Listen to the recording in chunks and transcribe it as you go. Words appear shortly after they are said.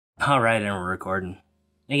Alright, and we're recording.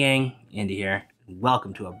 Hey gang, Andy here.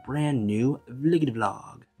 Welcome to a brand new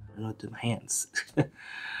vlog. I don't know what to do with my hands.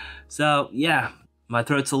 So, yeah, my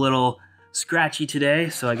throat's a little scratchy today,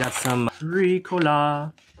 so I got some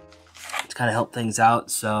Ricola to kind of help things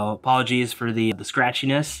out. So, apologies for the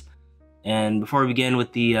scratchiness. And before we begin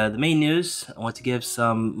with the main news, I want to give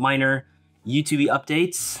some minor YouTube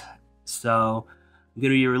updates. So, I'm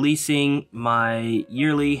going to be releasing my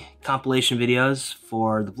yearly compilation videos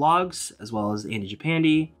for the vlogs, as well as Andy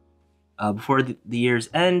Japandi, before the year's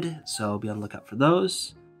end, so be on the lookout for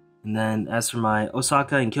those. And then as for my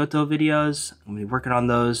Osaka and Kyoto videos, I'm going to be working on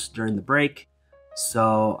those during the break.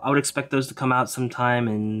 So I would expect those to come out sometime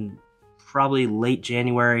in probably late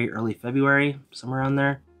January, early February, somewhere around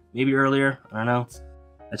there. Maybe earlier, I don't know.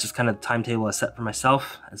 That's just kind of the timetable I set for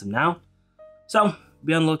myself as of now. So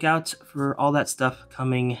be on the lookout for all that stuff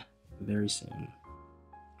coming very soon.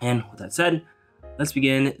 And with that said, let's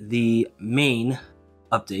begin the main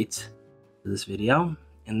update for this video,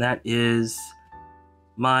 and that is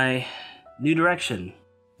my new direction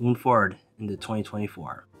moving forward into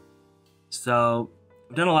 2024. So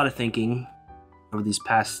I've done a lot of thinking over these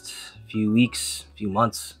past few weeks, few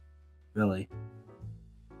months, really.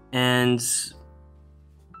 And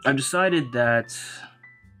I've decided that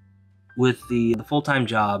with the full-time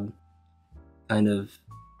job kind of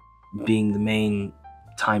being the main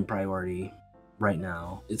time priority right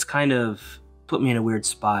now, it's kind of put me in a weird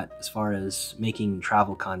spot as far as making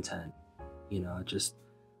travel content. You know, just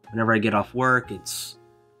whenever I get off work, it's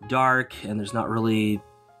dark and there's not really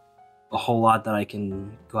a whole lot that I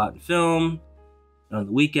can go out and film. And on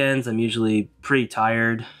the weekends, I'm usually pretty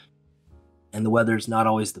tired and the weather's not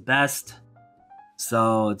always the best.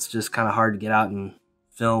 So it's just kind of hard to get out and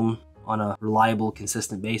film on a reliable,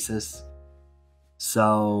 consistent basis.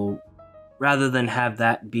 So rather than have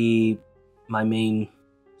that be my main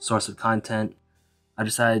source of content, I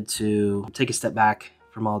decided to take a step back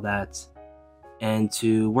from all that and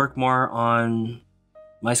to work more on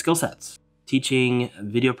my skill sets, teaching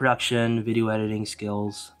video production, video editing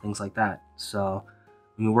skills, things like that. So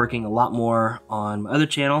I've been working a lot more on my other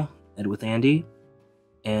channel, Ed with Andy,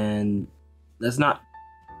 and that's not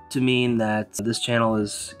to mean that this channel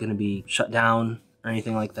is going to be shut down or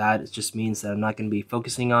anything like that. It just means that I'm not going to be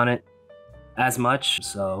focusing on it as much.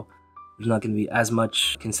 So there's not going to be as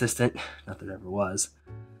much consistent, not that there ever was,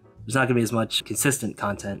 there's not going to be as much consistent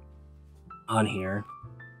content on here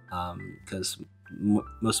because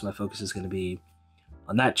most of my focus is going to be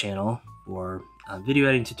on that channel for video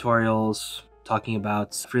editing tutorials, talking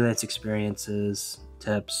about freelance experiences,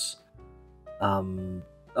 tips,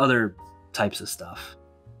 other types of stuff.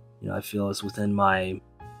 You know, I feel is within my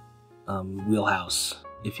wheelhouse,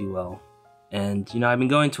 if you will. And, you know, I've been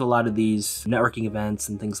going to a lot of these networking events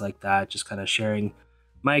and things like that, just kind of sharing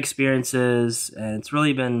my experiences, and it's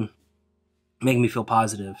really been making me feel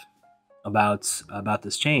positive about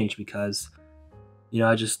this change because, you know,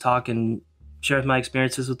 I just talk and share my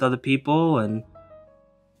experiences with other people, and,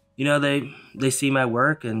 you know, they see my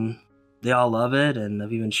work and they all love it, and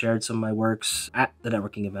I've even shared some of my works at the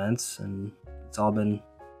networking events, and it's all been,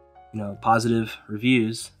 you know, positive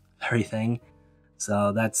reviews, everything.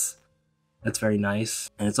 So that's very nice.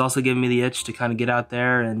 And it's also given me the itch to kind of get out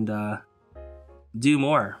there and do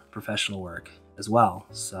more professional work as well.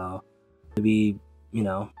 So maybe, you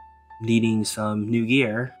know, needing some new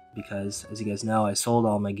gear because, as you guys know, I sold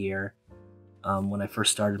all my gear when I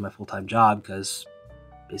first started my full-time job because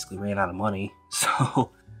basically ran out of money.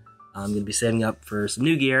 So I'm going to be saving up for some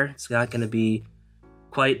new gear. It's not going to be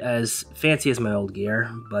quite as fancy as my old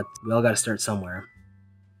gear, but we all got to start somewhere.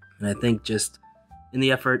 And I think just in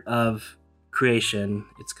the effort of creation,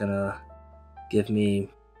 it's gonna give me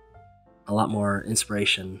a lot more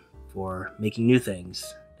inspiration for making new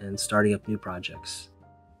things and starting up new projects.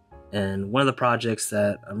 And one of the projects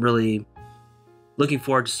that I'm really looking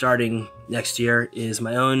forward to starting next year is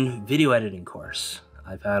my own video editing course.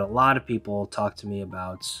 I've had a lot of people talk to me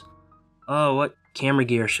about, oh, what camera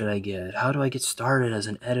gear should I get? How do I get started as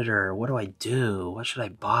an editor? What do I do? What should I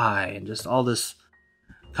buy? And just all this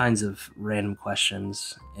kinds of random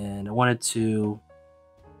questions. And I wanted to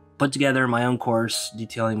put together my own course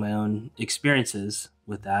detailing my own experiences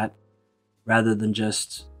with that rather than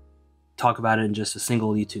just talk about it in just a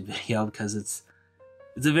single YouTube video, because it's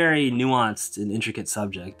a very nuanced and intricate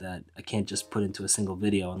subject that I can't just put into a single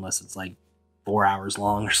video unless it's like 4 hours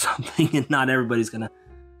long or something, and not everybody's gonna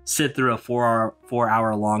sit through a 4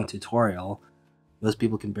 hour long tutorial. Most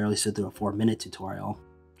people can barely sit through a 4-minute tutorial.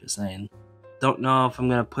 Just saying. Don't know if I'm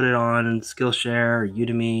gonna put it on Skillshare or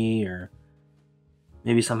Udemy or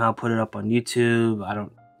maybe somehow put it up on YouTube. I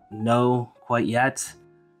don't know quite yet.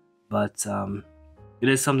 but it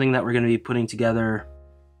is something that we're going to be putting together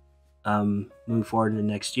moving forward into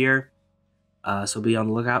next year. So be on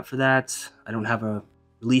the lookout for that. I don't have a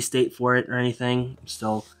release date for it or anything. I'm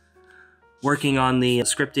still working on the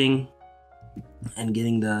scripting and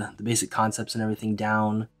getting the basic concepts and everything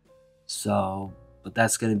down. So, but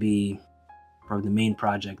that's going to be probably the main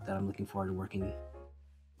project that I'm looking forward to working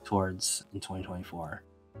towards in 2024.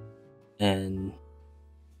 And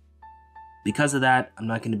because of that, I'm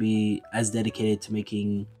not going to be as dedicated to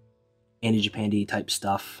making Andy Japandy type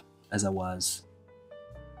stuff as I was.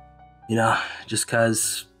 You know, just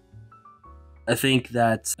because I think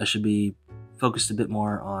that I should be focused a bit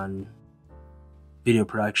more on video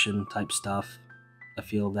production type stuff. I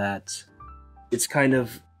feel that it's kind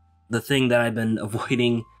of the thing that I've been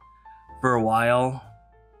avoiding for a while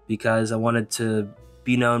because I wanted to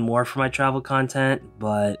be known more for my travel content,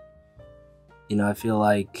 but you know, I feel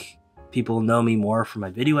like people know me more for my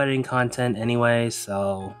video editing content anyway,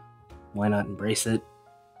 so why not embrace it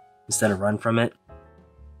instead of run from it?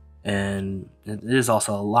 And it is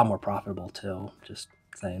also a lot more profitable too, just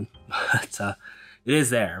saying. But it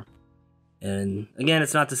is there. And again,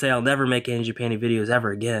 it's not to say I'll never make Andy Japandy videos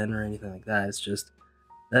ever again or anything like that. It's just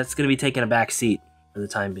that's going to be taking a back seat for the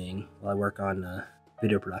time being while I work on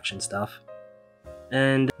video production stuff.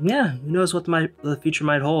 And yeah, who knows what the future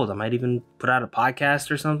might hold. I might even put out a podcast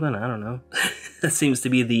or something. I don't know. That seems to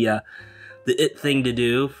be the it thing to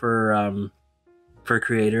do for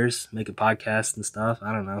creators, make a podcast and stuff.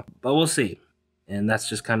 I don't know, but we'll see. And that's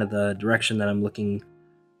just kind of the direction that I'm looking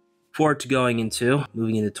forward to going into,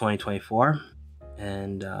 moving into 2024.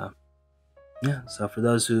 And yeah, so for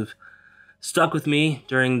those who've stuck with me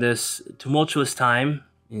during this tumultuous time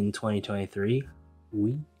in 2023,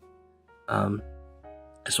 I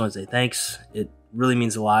just want to say thanks. It really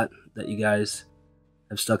means a lot that you guys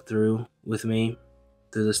have stuck through with me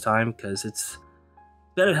through this time, because it's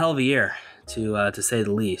been a hell of a year, to say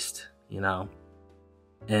the least, you know.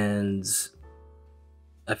 And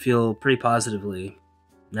I feel pretty positively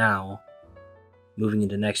now, moving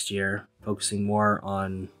into next year, focusing more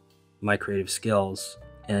on my creative skills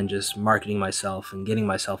and just marketing myself and getting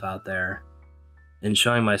myself out there and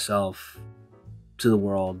showing myself to the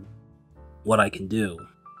world what I can do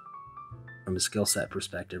from a skill set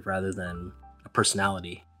perspective rather than a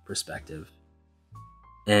personality perspective.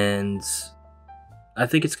 And I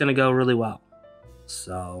think it's going to go really well.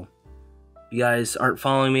 So if you guys aren't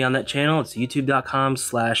following me on that channel, it's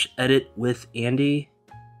youtube.com/editwithandy.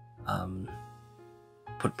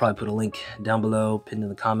 Probably put a link down below, pinned in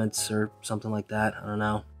the comments or something like that. I don't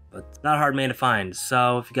know, but it's not a hard man to find.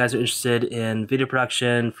 So if you guys are interested in video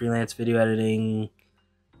production, freelance video editing,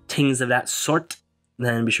 things of that sort,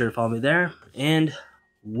 then be sure to follow me there. And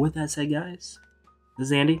with that said, guys, this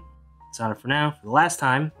is Andy. Signing off for now, for the last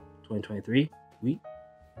time, 2023 week.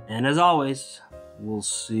 And as always, we'll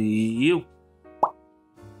see you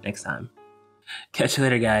next time. Catch you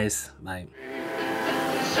later, guys. Bye.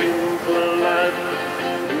 Simpler life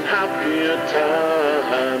and happier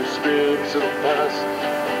times, spirits of past,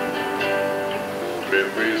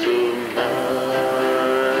 memories of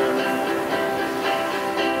mine.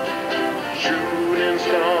 Shooting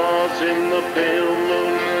stars in the pale